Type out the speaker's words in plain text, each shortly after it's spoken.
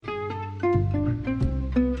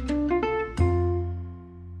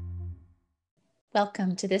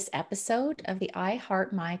Welcome to this episode of the I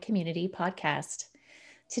Heart My Community podcast.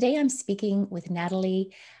 Today I'm speaking with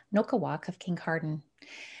Natalie Nokawak of Kincardine.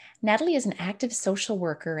 Natalie is an active social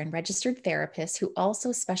worker and registered therapist who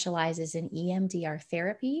also specializes in EMDR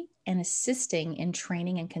therapy and assisting in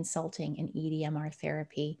training and consulting in EDMR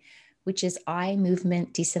therapy, which is eye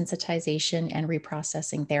movement desensitization and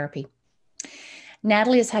reprocessing therapy.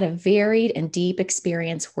 Natalie has had a varied and deep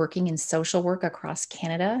experience working in social work across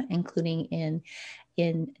Canada, including in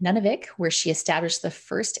Nunavik, where she established the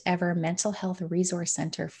first ever mental health resource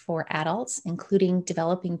center for adults, including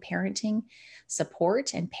developing parenting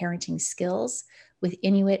support and parenting skills with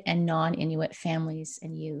Inuit and non-Inuit families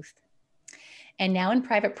and youth. And now in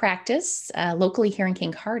private practice, locally here in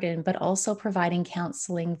Kincardine, but also providing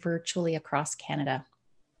counseling virtually across Canada.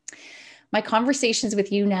 My conversations with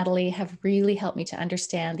you, Natalie, have really helped me to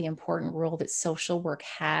understand the important role that social work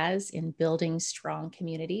has in building strong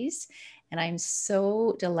communities. And I'm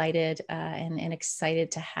so delighted and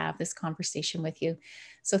excited to have this conversation with you.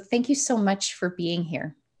 So thank you so much for being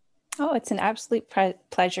here. Oh, it's an absolute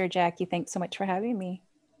pleasure, Jackie. Thanks so much for having me.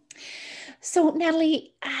 So,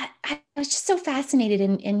 Natalie, I was just so fascinated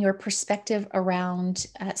in your perspective around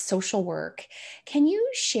social work. Can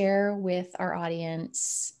you share with our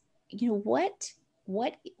audience, what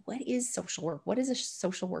is social work? What does a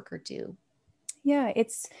social worker do? Yeah,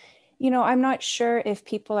 I'm not sure if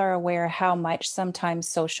people are aware how much sometimes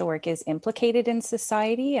social work is implicated in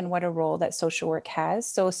society and what a role that social work has.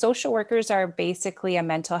 So social workers are basically a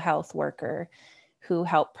mental health worker who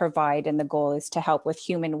help provide, and the goal is to help with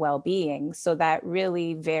human well-being. So that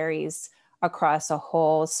really varies across a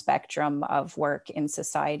whole spectrum of work in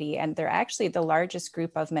society. And they're actually the largest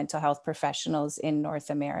group of mental health professionals in North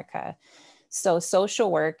America. So social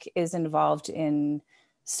work is involved in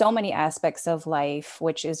so many aspects of life,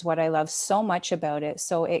 which is what I love so much about it.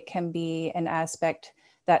 So it can be an aspect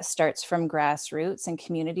that starts from grassroots and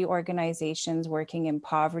community organizations working in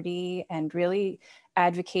poverty and really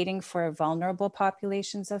advocating for vulnerable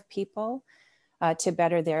populations of people to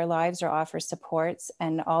better their lives or offer supports,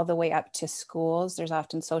 and all the way up to schools. There's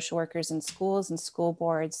often social workers in schools and school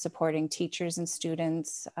boards supporting teachers and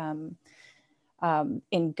students.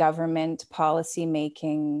 In government policy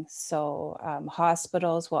making. So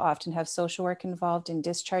hospitals will often have social work involved in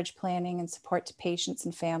discharge planning and support to patients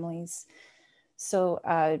and families. So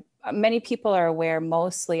many people are aware,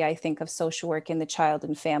 mostly I think, of social work in the child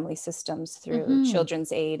and family systems through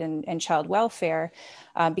Children's Aid and child welfare,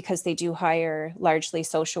 because they do hire largely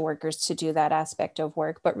social workers to do that aspect of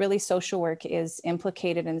work. But really social work is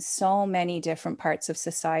implicated in so many different parts of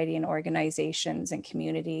society and organizations and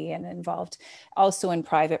community, and involved also in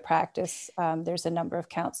private practice. There's a number of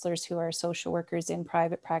counselors who are social workers in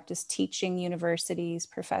private practice, teaching universities,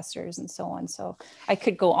 professors, and so on. So I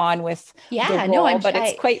could go on with but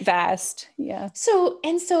it's quite vast. Yeah. So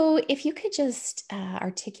if you could just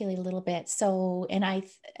articulate a little bit. So,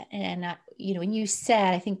 when you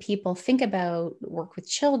said, I think people think about work with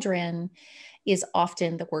children is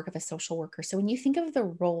often the work of a social worker. So when you think of the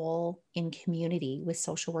role in community with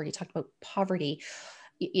social work, you talked about poverty,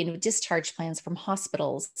 discharge plans from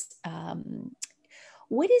hospitals.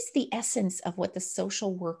 What is the essence of what the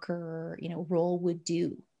social worker, role would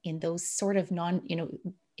do in those sort of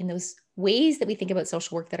in those ways that we think about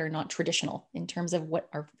social work that are not traditional in terms of what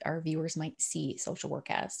our viewers might see social work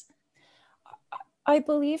as? I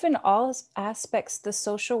believe in all aspects, the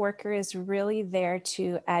social worker is really there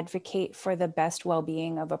to advocate for the best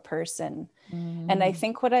well-being of a person. And I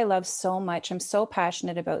think what I love so much, I'm so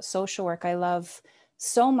passionate about social work. I love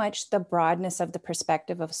so much the broadness of the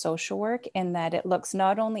perspective of social work, in that it looks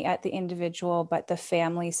not only at the individual, but the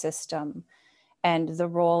family system and the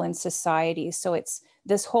role in society. So it's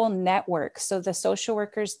this whole network. So the social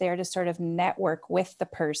worker's there to sort of network with the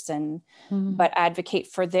person, but advocate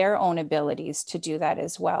for their own abilities to do that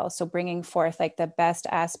as well. So bringing forth like the best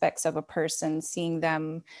aspects of a person, seeing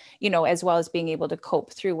them, as well as being able to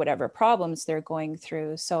cope through whatever problems they're going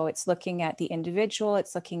through. So it's looking at the individual,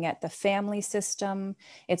 it's looking at the family system,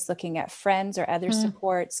 it's looking at friends or other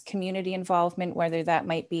supports, community involvement, whether that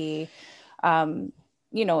might be,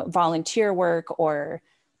 volunteer work or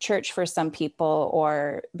church for some people,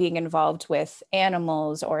 or being involved with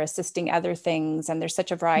animals or assisting other things. And there's such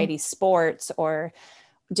a variety, sports or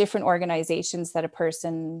different organizations that a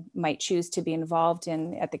person might choose to be involved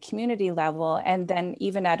in at the community level. And then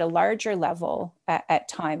even at a larger level at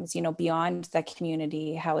times, beyond the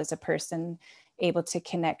community, how is a person able to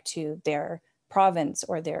connect to their province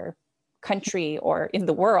or their country or in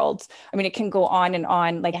the world. I mean, it can go on and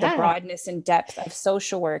on, like the broadness and depth of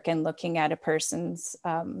social work and looking at a person's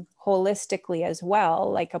holistically as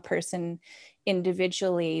well, like a person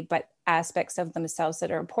individually, but aspects of themselves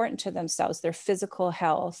that are important to themselves. Their physical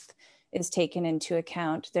health is taken into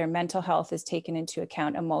account, their mental health is taken into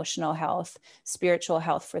account, emotional health, spiritual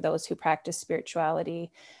health for those who practice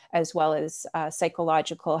spirituality, as well as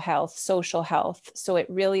psychological health, social health. So it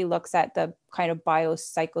really looks at the kind of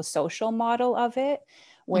biopsychosocial model of it,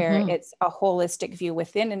 where it's a holistic view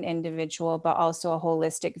within an individual, but also a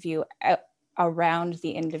holistic view around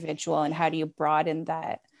the individual. And how do you broaden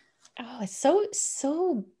that? Oh, it's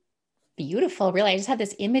so beautiful. Really, I just had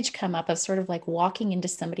this image come up of sort of like walking into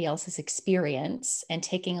somebody else's experience and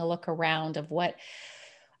taking a look around of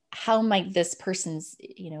how might this person's,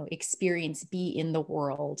 experience be in the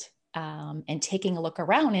world, and taking a look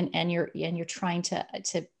around, and you're trying to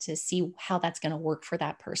see how that's going to work for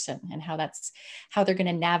that person, and how they're going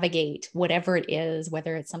to navigate whatever it is,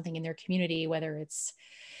 whether it's something in their community, whether it's,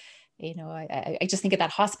 I just think of that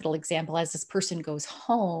hospital example. As this person goes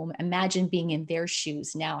home, imagine being in their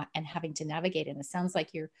shoes now and having to navigate it. And it sounds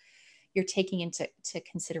like you're taking into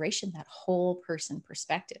consideration that whole person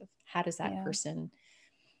perspective. How does that person,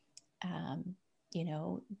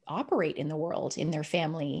 operate in the world, in their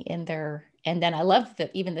family, and then I love that,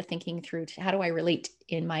 even the thinking through, how do I relate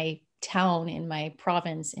in my town, in my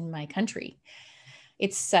province, in my country?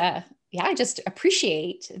 It's, I just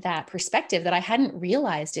appreciate that perspective that I hadn't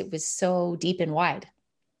realized it was so deep and wide.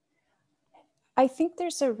 I think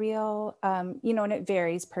there's a real, and it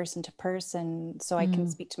varies person to person. So I can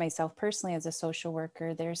speak to myself personally as a social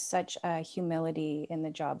worker. There's such a humility in the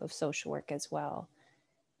job of social work as well.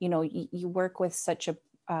 You work with such a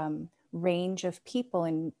range of people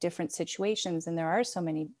in different situations, and there are so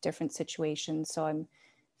many different situations. So I'm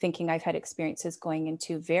thinking, I've had experiences going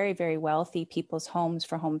into very, very wealthy people's homes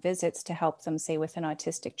for home visits to help them, say, with an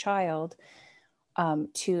autistic child,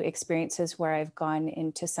 to experiences where I've gone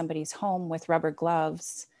into somebody's home with rubber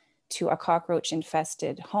gloves to a cockroach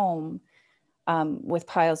infested home, with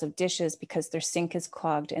piles of dishes because their sink is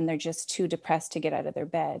clogged and they're just too depressed to get out of their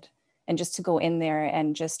bed. And just to go in there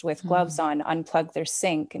and just with gloves on, unplug their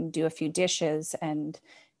sink and do a few dishes and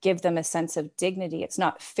give them a sense of dignity. It's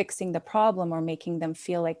not fixing the problem or making them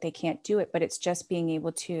feel like they can't do it, but it's just being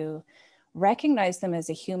able to recognize them as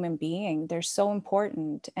a human being. They're so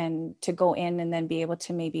important, and to go in and then be able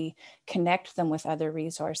to maybe connect them with other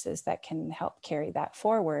resources that can help carry that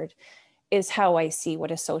forward is how I see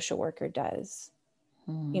what a social worker does.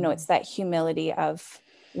 It's that humility of,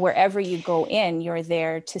 wherever you go in, you're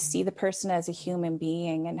there to see the person as a human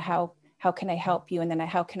being, and how can I help you? And then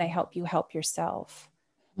how can I help you help yourself?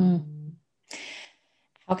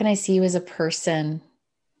 How can I see you as a person?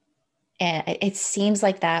 And it seems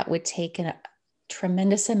like that would take a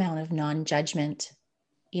tremendous amount of non-judgment,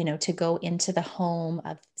 to go into the home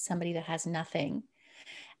of somebody that has nothing,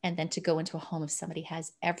 and then to go into a home of somebody who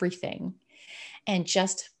has everything, and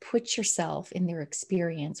just put yourself in their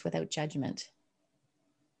experience without judgment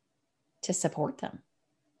to support them.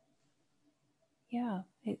 Yeah,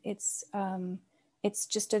 it's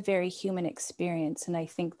just a very human experience. And I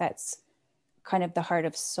think that's kind of the heart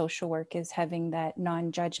of social work, is having that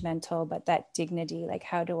non-judgmental, but that dignity. Like,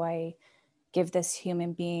 how do I give this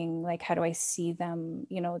human being, like, how do I see them?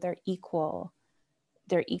 They're equal.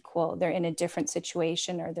 They're in a different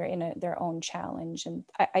situation, or they're in their own challenge. And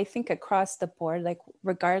I think across the board, like,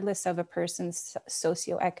 regardless of a person's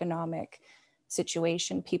socioeconomic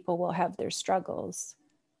situation, people will have their struggles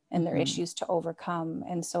and their issues to overcome.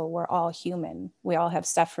 And so we're all human. We all have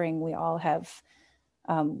suffering. We all have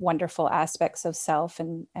wonderful aspects of self.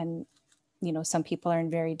 And some people are in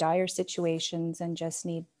very dire situations and just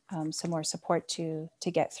need some more support to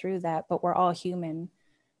get through that. But we're all human.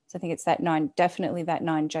 So I think it's definitely that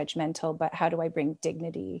non-judgmental, but how do I bring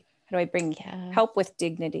dignity? How do I bring help with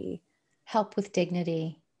dignity? Help with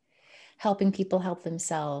dignity. Helping people help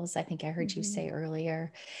themselves. I think I heard you say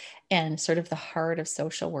earlier. And sort of the heart of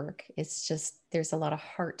social work is just, there's a lot of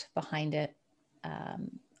heart behind it, a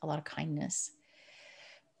lot of kindness.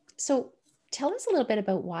 So tell us a little bit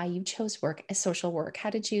about why you chose work as social work.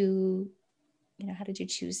 How did you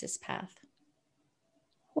choose this path?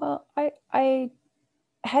 Well, I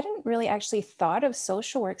hadn't really actually thought of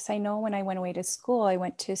social works. I know when I went away to school, I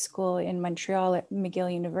went to school in Montreal at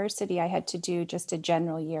McGill University. I had to do just a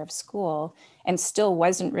general year of school and still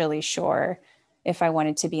wasn't really sure if I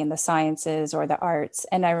wanted to be in the sciences or the arts.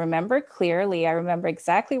 And I remember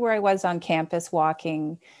exactly where I was on campus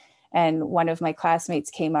walking And one of my classmates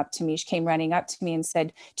came up to me, she came running up to me and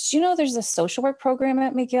said, "Did you know there's a social work program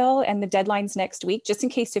at McGill and the deadline's next week, just in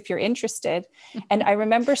case if you're interested?" And I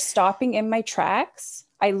remember stopping in my tracks.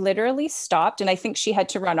 I literally stopped, and I think she had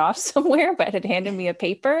to run off somewhere, but had handed me a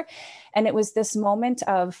paper. And it was this moment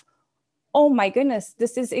of, oh my goodness,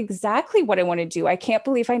 this is exactly what I want to do. I can't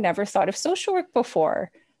believe I never thought of social work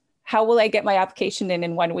before. How will I get my application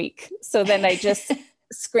in 1 week? So then I just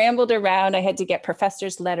scrambled around. I had to get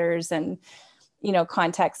professors' letters and,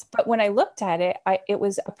 contacts. But when I looked at it, it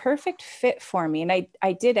was a perfect fit for me. And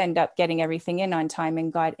I did end up getting everything in on time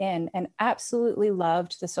and got in, and absolutely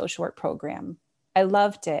loved the social work program. I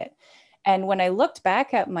loved it. And when I looked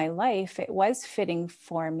back at my life, it was fitting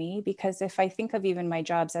for me, because if I think of even my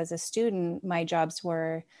jobs as a student, my jobs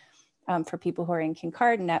were for people who are in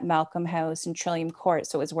Kincardine at Malcolm House and Trillium Court.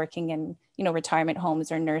 So I was working in, retirement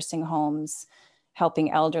homes or nursing homes,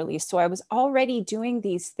 helping elderly. So I was already doing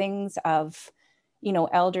these things of,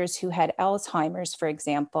 elders who had Alzheimer's, for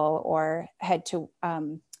example, or had to,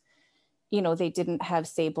 they didn't have,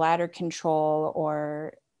 say, bladder control,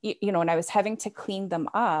 or, and I was having to clean them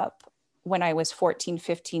up when I was 14,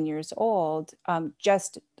 15 years old,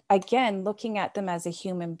 just again, looking at them as a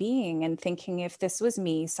human being and thinking, if this was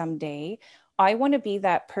me someday, I want to be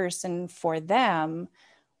that person for them,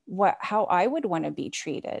 how I would want to be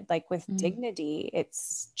treated, like with dignity.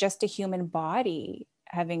 It's just a human body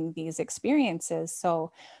having these experiences.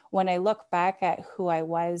 So when I look back at who I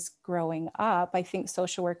was growing up, I think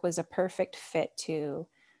social work was a perfect fit to,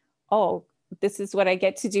 oh, this is what I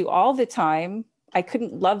get to do all the time. I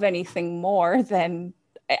couldn't love anything more than,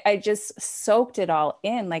 I just soaked it all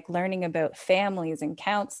in, like learning about families and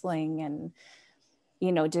counseling and,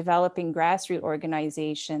 developing grassroots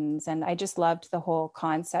organizations. And I just loved the whole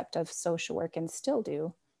concept of social work, and still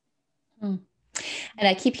do. And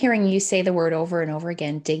I keep hearing you say the word over and over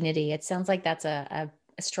again, dignity. It sounds like that's a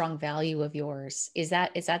strong value of yours. Is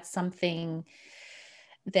that something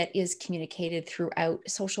that is communicated throughout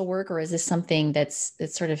social work, or is this something that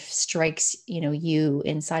sort of strikes, you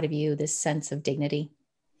inside of you, this sense of dignity?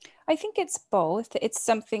 I think it's both. It's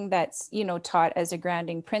something that's, taught as a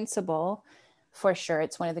grounding principle. For sure,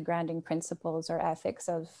 it's one of the grounding principles or ethics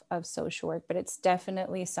of social work, but it's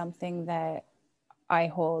definitely something that I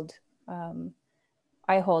hold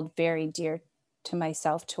very dear to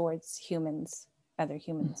myself towards humans, other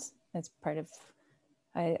humans. As part of,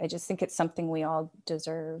 I just think it's something we all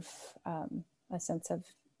deserve, a sense of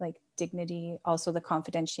like dignity, also the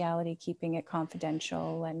confidentiality, keeping it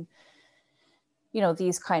confidential, and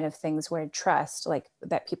these kind of things where trust, like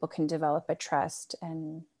that people can develop a trust,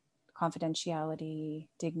 and confidentiality,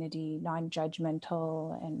 dignity,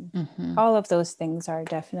 non-judgmental, and all of those things are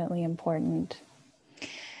definitely important. It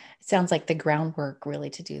sounds like the groundwork really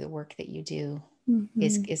to do the work that you do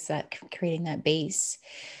is that creating that base.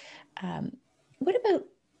 What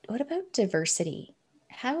about diversity?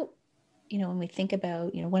 How, when we think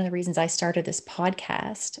about, one of the reasons I started this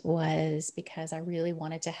podcast was because I really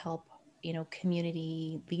wanted to help,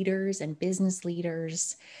 community leaders and business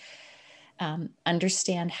leaders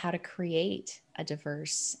understand how to create a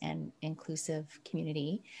diverse and inclusive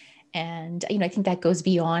community. And, I think that goes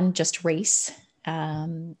beyond just race.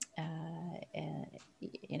 It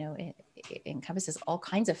encompasses all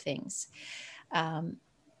kinds of things.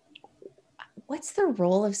 What's the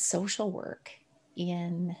role of social work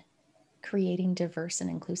in creating diverse and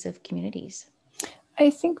inclusive communities? I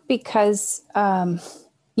think because,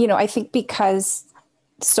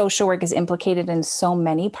 social work is implicated in so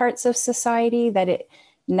many parts of society that it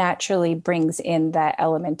naturally brings in that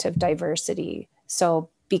element of diversity. So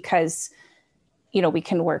because, we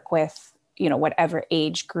can work with, whatever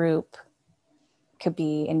age group, could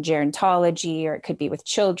be in gerontology, or it could be with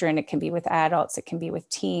children, it can be with adults, it can be with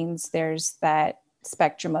teens. There's that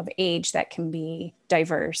spectrum of age that can be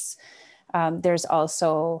diverse. There's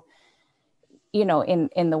also,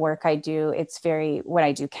 in the work I do, when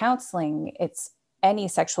I do counseling, it's any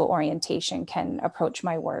sexual orientation can approach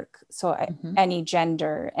my work. So any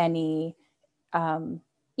gender, any,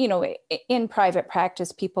 in private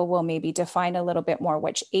practice, people will maybe define a little bit more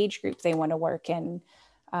which age group they want to work in,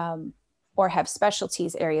 or have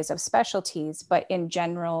specialties, areas of specialties. But in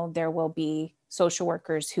general, there will be social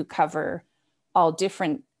workers who cover all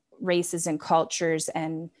different races and cultures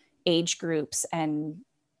and age groups and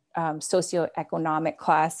socioeconomic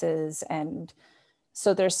classes. And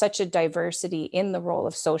so there's such a diversity in the role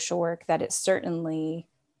of social work that it certainly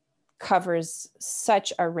covers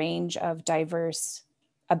such a range of diverse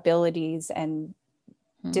abilities and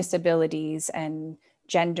disabilities and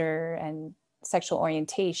gender and sexual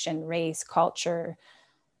orientation, race, culture,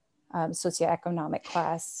 socioeconomic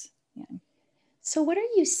class. So what are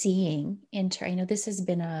you seeing I know this has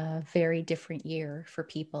been a very different year for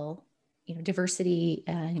people. Diversity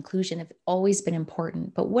and inclusion have always been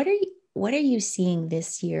important, but what are you seeing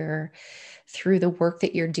this year through the work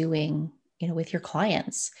that you're doing, with your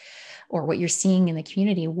clients, or what you're seeing in the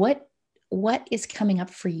community? What is coming up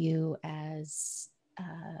for you as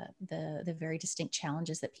the very distinct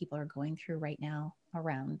challenges that people are going through right now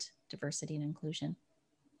around diversity and inclusion?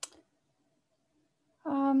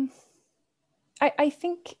 I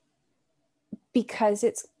think because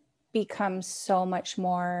it's become so much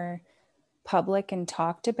more public and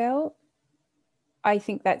talked about, I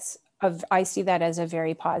think I see that as a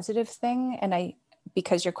very positive thing. And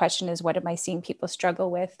because your question is, what am I seeing people struggle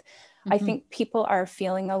with? I think people are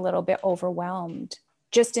feeling a little bit overwhelmed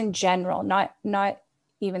just in general, not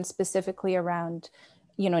even specifically around,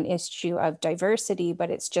 an issue of diversity,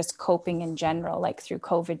 but it's just coping in general, like through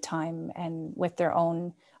COVID time and with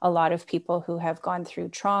a lot of people who have gone through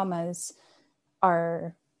traumas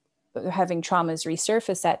are having traumas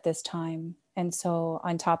resurface at this time. And so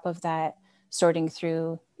on top of that, sorting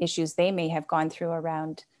through issues they may have gone through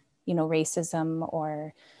around, racism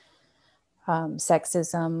or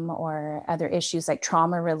sexism or other issues like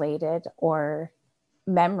trauma related, or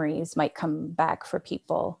memories might come back for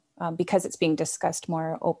people because it's being discussed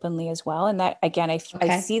more openly as well. And that, again, I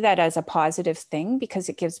see that as a positive thing because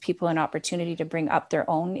it gives people an opportunity to bring up their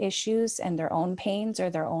own issues and their own pains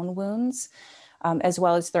or their own wounds, as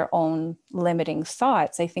well as their own limiting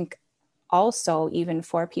thoughts. I think also, even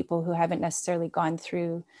for people who haven't necessarily gone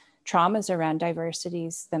through traumas around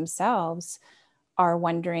diversities themselves, are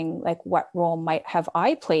wondering, like, what role might have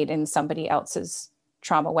I played in somebody else's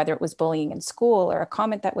trauma, whether it was bullying in school or a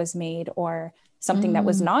comment that was made or something that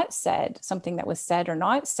was not said, something that was said or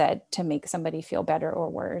not said to make somebody feel better or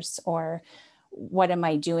worse, or what am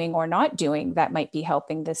I doing or not doing that might be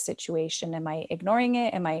helping this situation? Am I ignoring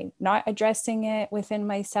it? Am I not addressing it within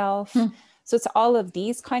myself? So it's all of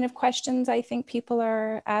these kind of questions I think people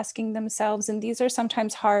are asking themselves. And these are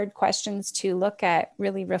sometimes hard questions to look at,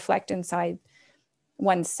 really reflect inside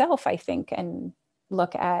oneself, I think, and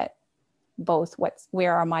look at both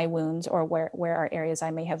where are my wounds, or where are areas I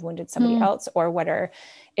may have wounded somebody else, or what are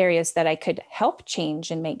areas that I could help change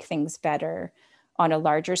and make things better on a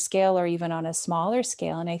larger scale or even on a smaller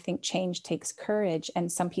scale. And I think change takes courage.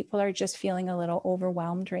 And some people are just feeling a little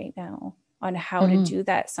overwhelmed right now on how to do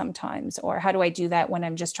that sometimes, or how do I do that when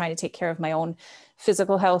I'm just trying to take care of my own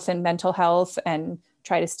physical health and mental health and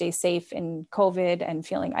try to stay safe in COVID and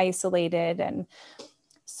feeling isolated. And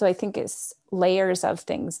so I think it's layers of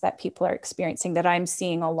things that people are experiencing that I'm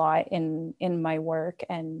seeing a lot in my work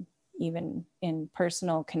and even in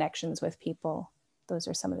personal connections with people. Those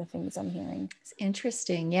are some of the things I'm hearing. It's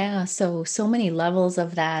interesting. Yeah. So many levels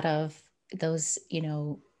of that, of those,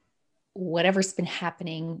 whatever's been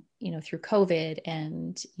happening, through COVID,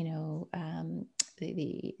 and,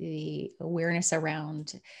 the awareness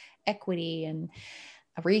around equity and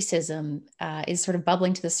racism is sort of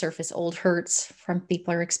bubbling to the surface. Old hurts from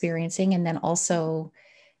people are experiencing, and then also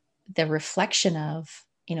the reflection of,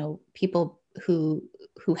 people who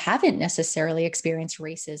haven't necessarily experienced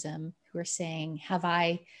racism, who are saying, have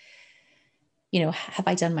I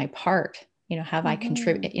done my part? Have I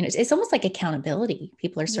contributed? It's almost like accountability.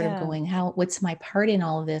 People are sort of going, what's my part in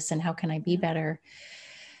all of this, and how can I be better?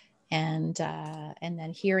 And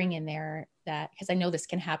then hearing in there that, because I know this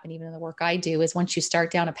can happen even in the work I do, is once you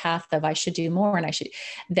start down a path of I should do more and I should,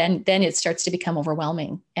 then it starts to become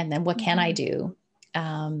overwhelming. And then what can I do?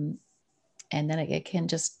 And then it can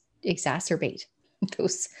just exacerbate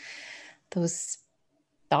those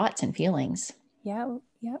thoughts and feelings. Yeah.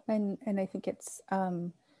 And I think it's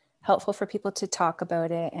helpful for people to talk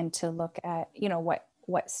about it and to look at,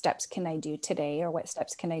 what steps can I do today, or what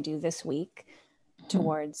steps can I do this week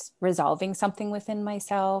towards resolving something within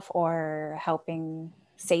myself, or helping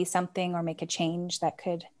say something or make a change that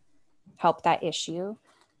could help that issue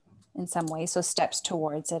in some way. So steps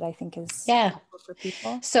towards it, I think, is helpful for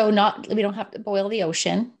people. So we don't have to boil the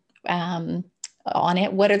ocean on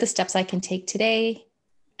it. What are the steps I can take today,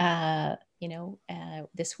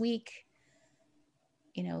 this week,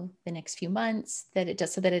 the next few months, that it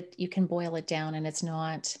does, so that you can boil it down and it's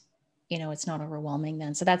not, it's not overwhelming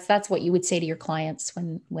then. So that's what you would say to your clients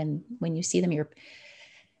when you see them.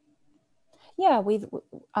 We've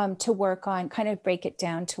to work on, kind of break it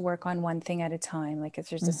down, to work on one thing at a time. Like if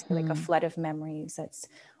there's this like a flood of memories, let's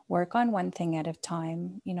work on one thing at a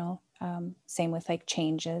time, same with like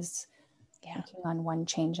changes, working on one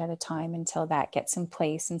change at a time until that gets in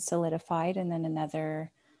place and solidified. And then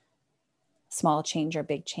another small change or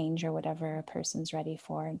big change or whatever a person's ready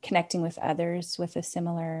for. And connecting with others with a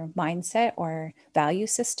similar mindset or value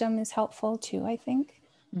system is helpful too, I think,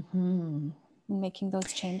 in making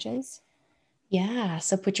those changes. Yeah.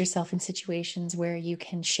 So put yourself in situations where you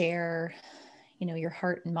can share, your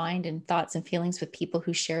heart and mind and thoughts and feelings with people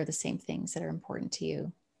who share the same things that are important to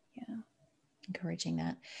you. Yeah. Encouraging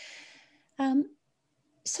that.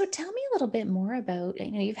 So tell me a little bit more about,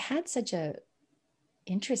 you've had such a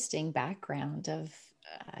interesting background of,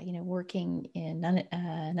 working in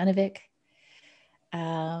Nunavik,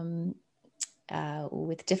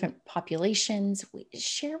 with different populations.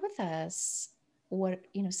 Share with us what,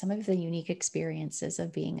 some of the unique experiences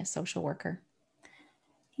of being a social worker.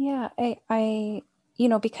 Yeah, I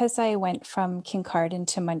because I went from Kincardine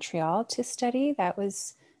to Montreal to study, that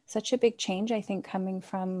was such a big change, I think, coming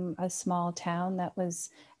from a small town that was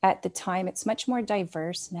at the time, it's much more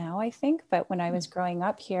diverse now, I think. But when I was growing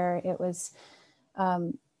up here, it was,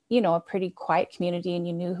 a pretty quiet community and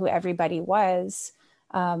you knew who everybody was.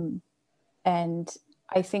 And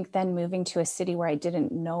I think then moving to a city where I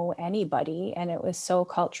didn't know anybody and it was so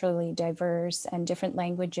culturally diverse and different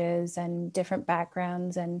languages and different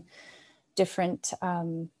backgrounds and different,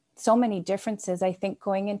 so many differences. I think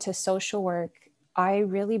going into social work, I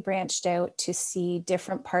really branched out to see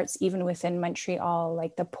different parts, even within Montreal,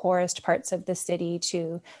 like the poorest parts of the city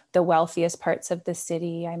to the wealthiest parts of the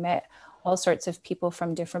city. I met all sorts of people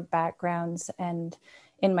from different backgrounds. And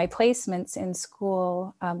in my placements in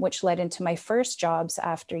school, which led into my first jobs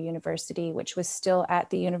after university, which was still at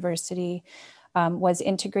the university, was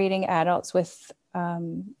integrating adults with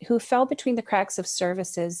who fell between the cracks of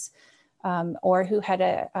services or who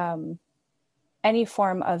had any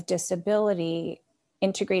form of disability,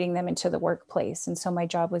 integrating them into the workplace. And so my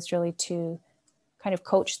job was really to kind of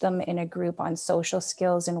coach them in a group on social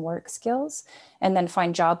skills and work skills, and then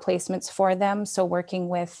find job placements for them. So working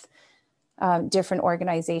with different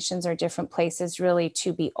organizations or different places really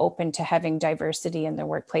to be open to having diversity in their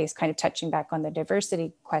workplace, kind of touching back on the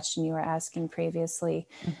diversity question you were asking previously.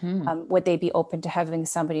 Would they be open to having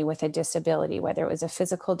somebody with a disability, whether it was a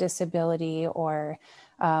physical disability or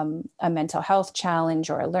a mental health challenge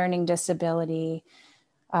or a learning disability?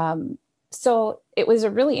 So it was a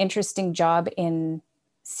really interesting job in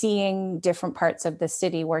seeing different parts of the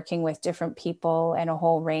city, working with different people and a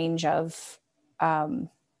whole range of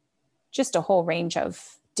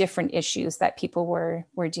different issues that people were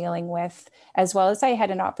dealing with, as well as I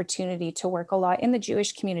had an opportunity to work a lot in the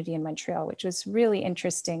Jewish community in Montreal, which was really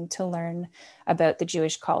interesting to learn about the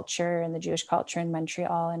Jewish culture and the Jewish culture in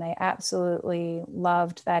Montreal. And I absolutely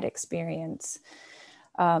loved that experience.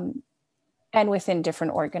 And within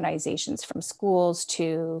different organizations, from schools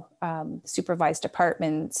to supervised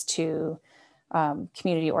apartments to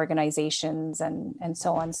community organizations and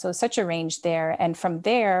so on. So such a range there. And from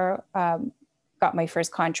there, got my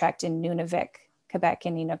first contract in Nunavik, Quebec,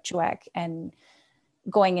 and Inukjuak. And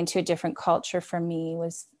going into a different culture for me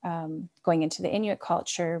was going into the Inuit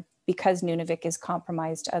culture, because Nunavik is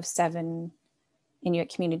comprised of 7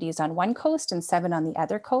 Inuit communities on one coast and 7 on the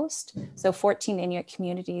other coast. So 14 Inuit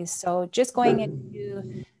communities. So just going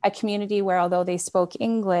into a community where, although they spoke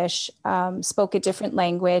English, spoke a different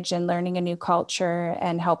language, and learning a new culture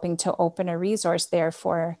and helping to open a resource there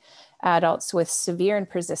for adults with severe and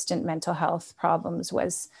persistent mental health problems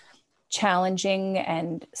was challenging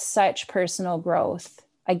and such personal growth.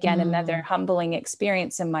 Again, another humbling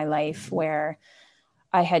experience in my life where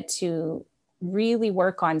I had to really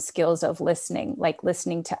work on skills of listening, like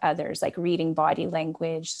listening to others, like reading body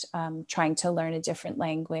language, trying to learn a different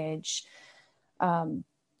language,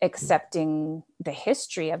 accepting the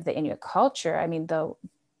history of the Inuit culture. I mean, the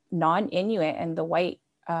non-Inuit and the white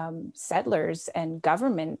settlers and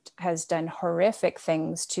government has done horrific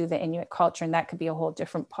things to the Inuit culture. And that could be a whole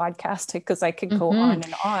different podcast, because I could go on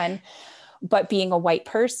and on. But being a white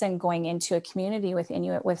person going into a community with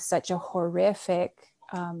Inuit with such a horrific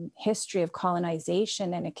history of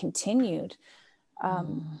colonization and a continued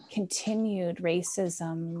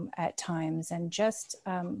racism at times, and just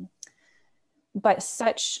but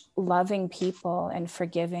such loving people and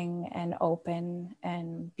forgiving and open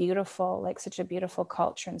and beautiful, like such a beautiful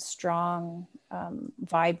culture and strong,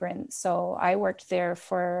 vibrant. So I worked there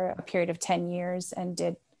for a period of 10 years and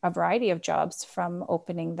did a variety of jobs, from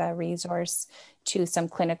opening the resource to some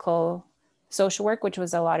clinical social work, which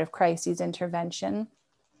was a lot of crises intervention,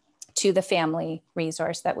 to the family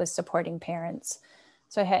resource that was supporting parents.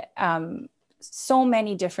 So I had so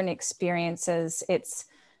many different experiences. It's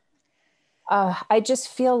I just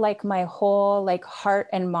feel like my whole like heart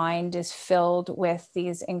and mind is filled with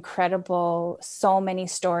these incredible, so many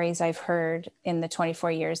stories I've heard in the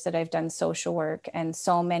 24 years that I've done social work, and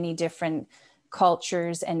so many different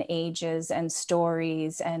cultures and ages and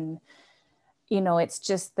stories. And, it's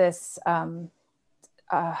just this, I'm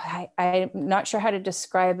not sure how to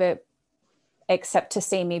describe it, except to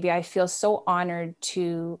say maybe I feel so honored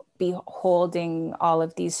to be holding all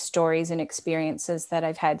of these stories and experiences that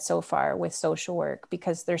I've had so far with social work,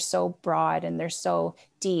 because they're so broad and they're so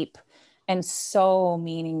deep and so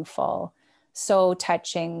meaningful, so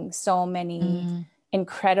touching, so many Mm.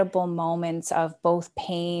 incredible moments of both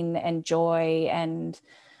pain and joy. And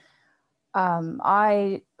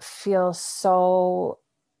I feel so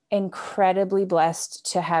incredibly blessed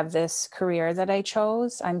to have this career that I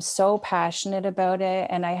chose. I'm so passionate about it,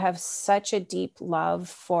 and I have such a deep love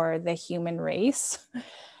for the human race.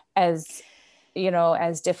 As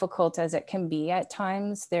as difficult as it can be at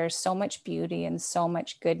times, there's so much beauty and so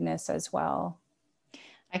much goodness as well.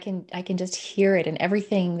 I can just hear it, and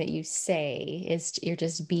everything that you say is you're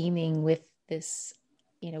just beaming with this,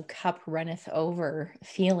 cup runneth over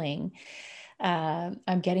feeling.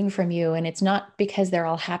 I'm getting from you, and it's not because they're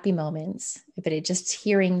all happy moments, but it just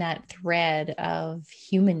hearing that thread of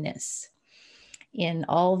humanness in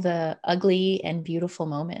all the ugly and beautiful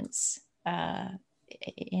moments.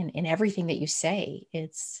 In everything that you say,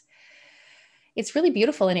 it's really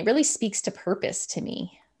beautiful, and it really speaks to purpose to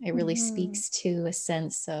me. It really Mhm. speaks to a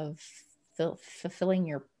sense of fulfilling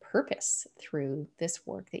your purpose through this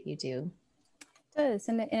work that you do. It does.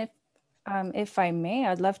 And if I may,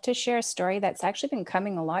 I'd love to share a story that's actually been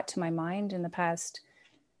coming a lot to my mind in the past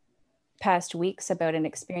weeks about an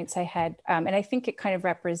experience I had. And I think it kind of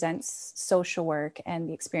represents social work and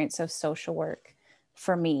the experience of social work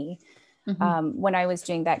for me. Mm-hmm. When I was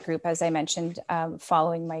doing that group, as I mentioned,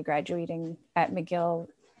 following my graduating at McGill,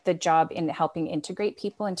 the job in helping integrate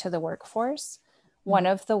people into the workforce, one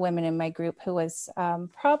of the women in my group, who was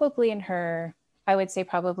probably in her, I would say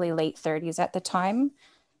probably late 30s at the time.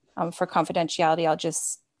 For confidentiality, I'll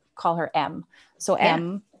just call her M. So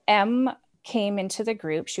Yeah. M came into the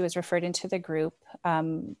group. She was referred into the group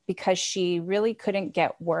because she really couldn't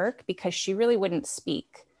get work because she really wouldn't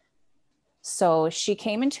speak. So she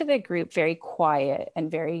came into the group very quiet and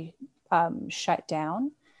very shut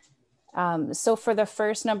down. So for the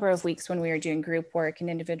first number of weeks when we were doing group work and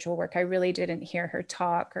individual work, I really didn't hear her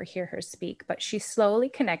talk or hear her speak, but she slowly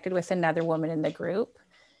connected with another woman in the group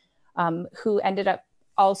who ended up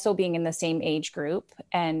also being in the same age group,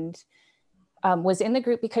 and was in the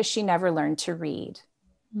group because she never learned to read.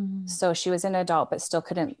 Mm-hmm. So she was an adult, but still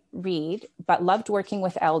couldn't read, but loved working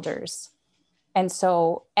with elders. And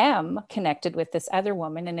so M connected with this other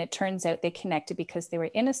woman, and it turns out they connected because they were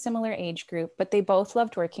in a similar age group, but they both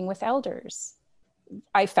loved working with elders.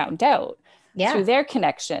 I found out through Yeah. their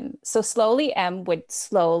connection. So slowly, M would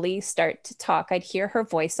slowly start to talk. I'd hear her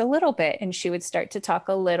voice a little bit, and she would start to talk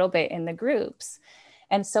a little bit in the groups.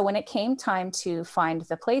 And so when it came time to find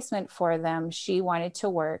the placement for them, she wanted to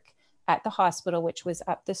work at the hospital, which was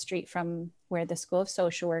up the street from where the School of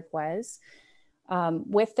Social Work was,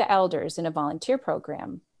 with the elders in a volunteer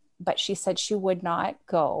program. But she said she would not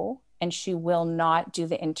go and she will not do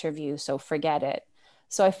the interview. So forget it.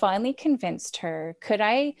 So I finally convinced her, could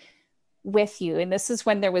I with you? And this is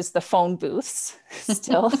when there was the phone booths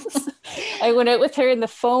still. I went out with her in the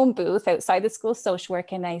phone booth outside the School of Social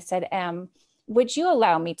Work, and I said, would you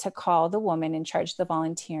allow me to call the woman in charge of the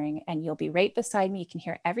volunteering, and you'll be right beside me. You can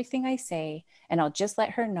hear everything I say, and I'll just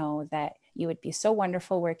let her know that you would be so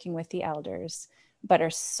wonderful working with the elders, but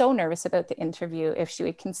are so nervous about the interview if she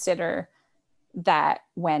would consider that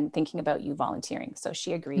when thinking about you volunteering. So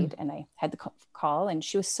she agreed, and I had the call, and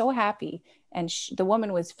she was so happy. And the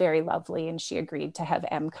woman was very lovely, and she agreed to have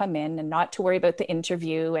M come in and not to worry about the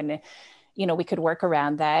interview. And, we could work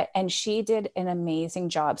around that. And she did an amazing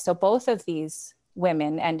job. So both of these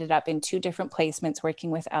women ended up in two different placements working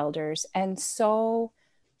with elders, and so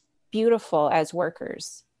beautiful as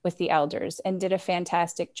workers with the elders, and did a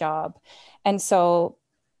fantastic job. And so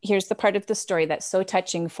here's the part of the story that's so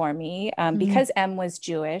touching for me, Mm-hmm. because M was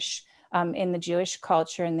Jewish. In the Jewish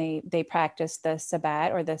culture, and they practiced the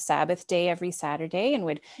Sabbat, or the Sabbath day, every Saturday, and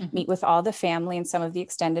would Mm-hmm. meet with all the family and some of the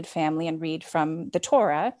extended family and read from the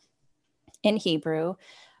Torah in Hebrew.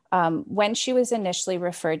 When she was initially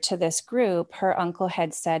referred to this group, her uncle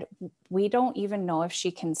had said, "We don't even know if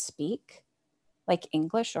she can speak like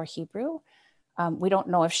English or Hebrew. We don't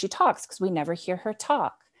know if she talks because we never hear her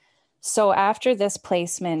talk." So after this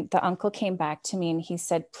placement, the uncle came back to me and he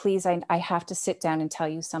said, "Please, I have to sit down and tell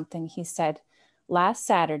you something." He said, "Last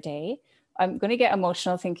Saturday, I'm going to get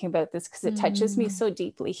emotional thinking about this because it touches me so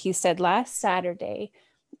deeply. He said last Saturday,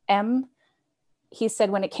 he said,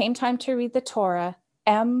 when it came time to read the Torah,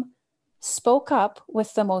 M spoke up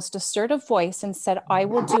with the most assertive voice and said, I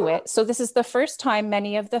will do it. So this is the first time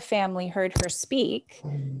many of the family heard her speak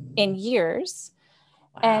in years.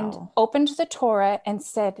 Wow. And opened the Torah and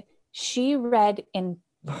said she read in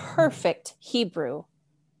perfect Hebrew.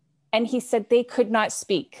 And he said they could not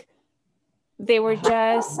speak. They were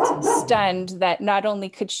just stunned that not only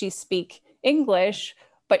could she speak English,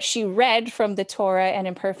 but she read from the Torah and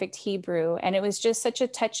in perfect Hebrew. And it was just such a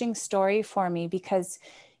touching story for me because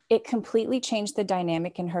it completely changed the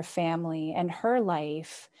dynamic in her family and her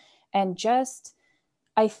life. And just,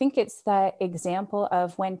 I think it's that example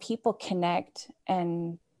of when people connect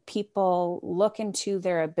and people look into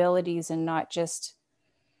their abilities and not just,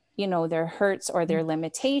 you know, their hurts or their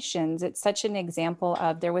limitations. It's such an example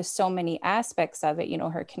of, there was so many aspects of it, you know,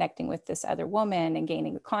 her connecting with this other woman and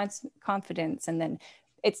gaining confidence. And then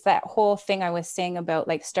it's that whole thing I was saying about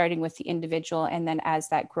like starting with the individual. And then as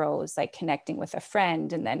that grows, like connecting with a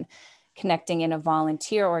friend and then connecting in a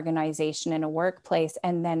volunteer organization in a workplace,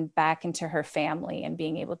 and then back into her family and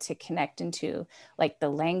being able to connect into like the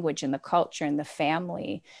language and the culture and the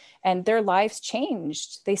family, and their lives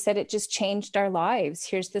changed. They said it just changed our lives.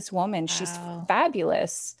 Here's this woman. Wow. She's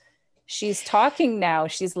fabulous. She's talking now.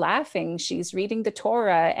 She's laughing. She's reading the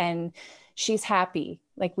Torah and she's happy.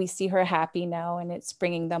 Like we see her happy now, and it's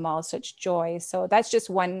bringing them all such joy. So that's just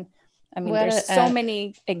one. I mean, there's so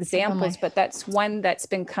many examples, but that's one that's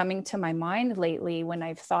been coming to my mind lately when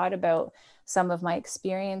I've thought about some of my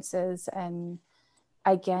experiences. And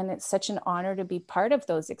again, it's such an honor to be part of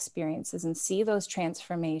those experiences and see those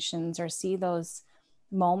transformations or see those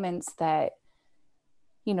moments that,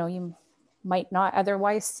 you know, you might not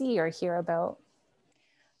otherwise see or hear about.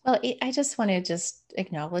 Well, I just want to just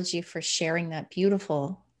acknowledge you for sharing that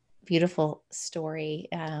beautiful, beautiful story.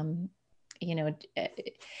 You know,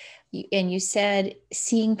 and you said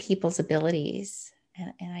seeing people's abilities,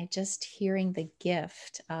 and I just hearing the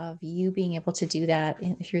gift of you being able to do that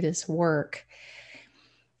through this work.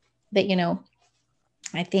 That, you know,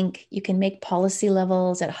 I think you can make policy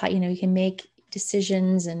levels at high, you know, you can make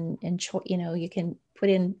decisions and you know, you can put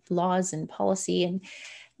in laws and policy, and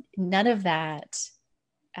none of that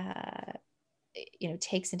you know,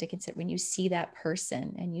 takes into consideration when you see that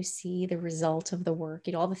person and you see the result of the work,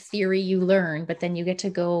 you know, all the theory you learn, but then you get to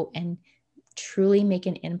go and truly make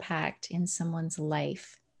an impact in someone's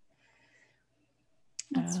life.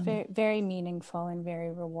 It's very, very meaningful and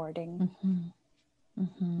very rewarding. Mm-hmm.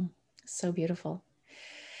 Mm-hmm. So beautiful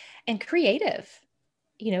and creative.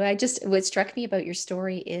 You know, what struck me about your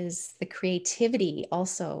story is the creativity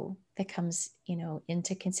also that comes, you know,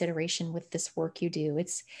 into consideration with this work you do.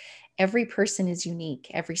 It's every person is unique,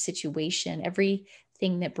 every situation,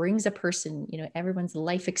 everything that brings a person, you know, everyone's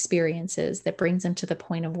life experiences that brings them to the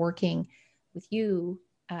point of working with you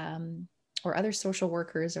or other social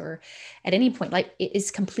workers or at any point, like it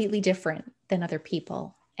is completely different than other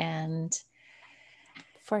people. And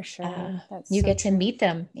for sure, you get to meet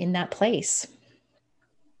them in that place.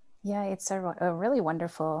 Yeah, it's a really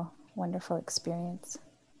wonderful, wonderful experience.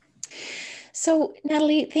 So,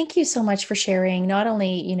 Natalie, thank you so much for sharing not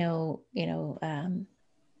only,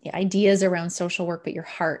 ideas around social work, but your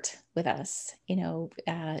heart with us, you know,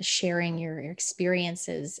 sharing your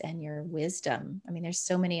experiences and your wisdom. I mean, there's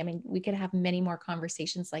so many, I mean, we could have many more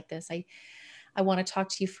conversations like this. I want to talk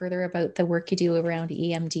to you further about the work you do around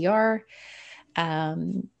EMDR.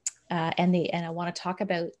 And I want to talk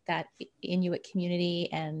about that Inuit community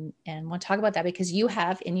and want to talk about that because you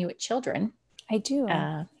have Inuit children. I do.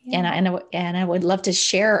 Yeah. And I would love to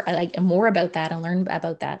share like more about that and learn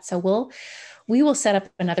about that. So we will set up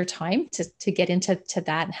another time to get into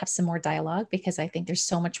that and have some more dialogue because I think there's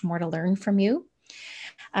so much more to learn from you.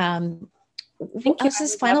 Yeah,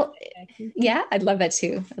 I'd love that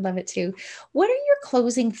too. I'd love it too. What are your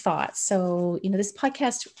closing thoughts? So, you know, this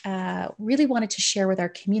podcast really wanted to share with our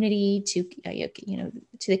community, to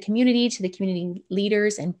the community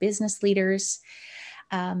leaders and business leaders.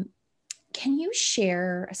 Can you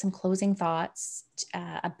share some closing thoughts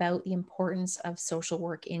about the importance of social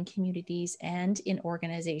work in communities and in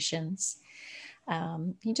organizations?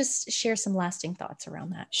 Can you just share some lasting thoughts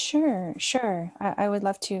around that? Sure. I would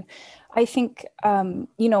love to. I think,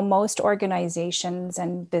 most organizations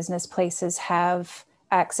and business places have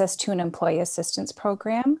access to an employee assistance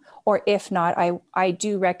program, or if not, I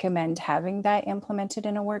do recommend having that implemented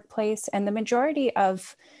in a workplace. And the majority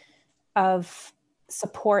of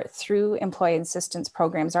support through employee assistance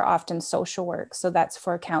programs are often social work. So that's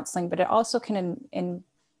for counseling, but it also can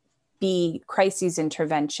be crises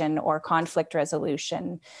intervention or conflict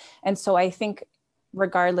resolution. And so I think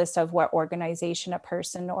regardless of what organization a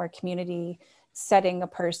person or community setting a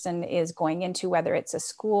person is going into, whether it's a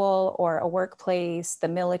school or a workplace, the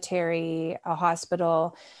military, a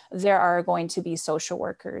hospital, there are going to be social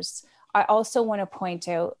workers. I also want to point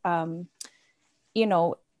out,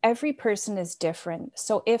 every person is different.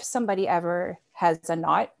 So if somebody ever has a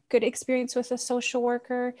not good experience with a social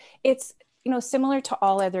worker, it's similar to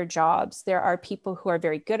all other jobs. There are people who are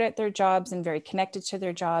very good at their jobs and very connected to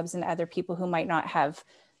their jobs, and other people who might not have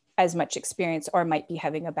as much experience or might be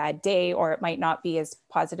having a bad day, or it might not be as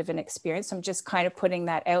positive an experience. So I'm just kind of putting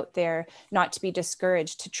that out there, not to be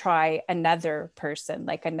discouraged to try another person,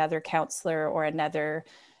 like another counselor or another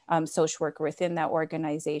social worker within that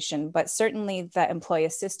organization. But certainly the employee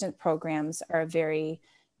assistance programs are a very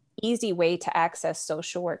easy way to access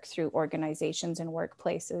social work through organizations and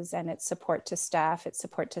workplaces. And it's support to staff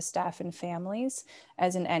and families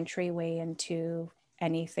as an entryway into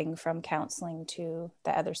anything from counseling to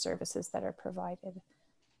the other services that are provided.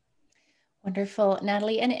 Wonderful,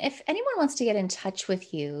 Natalie. And if anyone wants to get in touch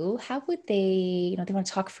with you, how would they, they want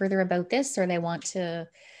to talk further about this, or they want to,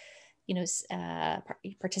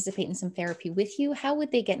 participate in some therapy with you, how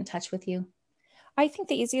would they get in touch with you? I think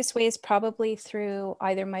the easiest way is probably through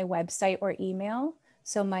either my website or email.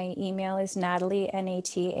 So my email is Natalie,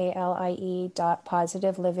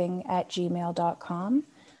 natalie.positiveliving@gmail.com,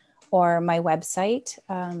 or my website,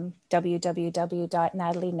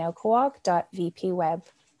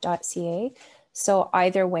 www.natalienowkowak.vpweb.ca. So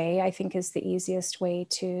either way, I think is the easiest way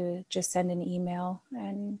to just send an email.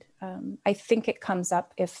 And I think it comes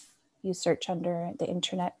up if you search under the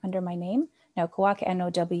internet under my name. Nowkowak,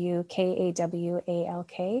 Nowkawalk,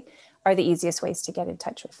 are the easiest ways to get in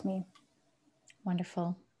touch with me.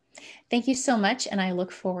 Wonderful. Thank you so much. And I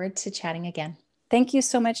look forward to chatting again. Thank you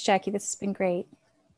so much, Jackie. This has been great.